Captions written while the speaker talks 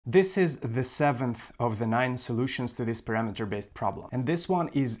This is the 7th of the 9 solutions to this parameter-based problem, and this one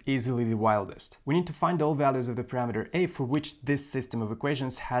is easily the wildest. We need to find all values of the parameter a for which this system of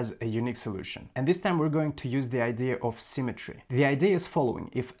equations has a unique solution. And this time we're going to use the idea of symmetry. The idea is following: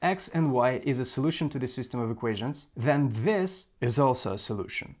 if x and y is a solution to the system of equations, then this is also a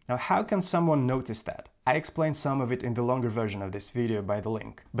solution. Now, how can someone notice that? I explained some of it in the longer version of this video by the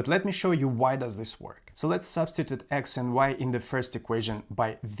link, but let me show you why does this work. So let's substitute x and y in the first equation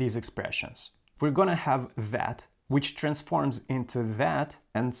by these expressions. We're gonna have that, which transforms into that,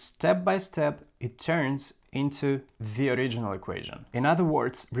 and step by step it turns into the original equation. In other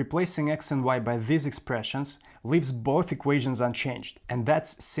words, replacing x and y by these expressions leaves both equations unchanged, and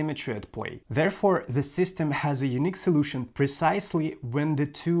that's symmetry at play. Therefore, the system has a unique solution precisely when the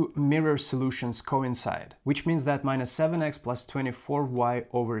two mirror solutions coincide, which means that minus 7x plus 24y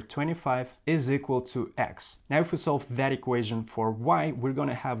over 25 is equal to x. Now, if we solve that equation for y, we're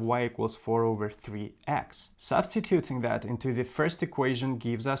gonna have y equals 4 over 3x. Substituting that into the first equation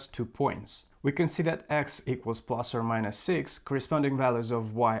gives us 2 points. We can see that x equals plus or minus 6, corresponding values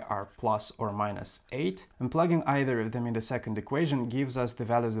of y are plus or minus 8, and plugging either of them in the second equation gives us the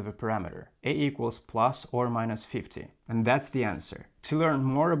values of a parameter. A equals plus or minus 50. And that's the answer. To learn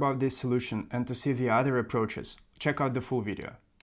more about this solution and to see the other approaches, check out the full video.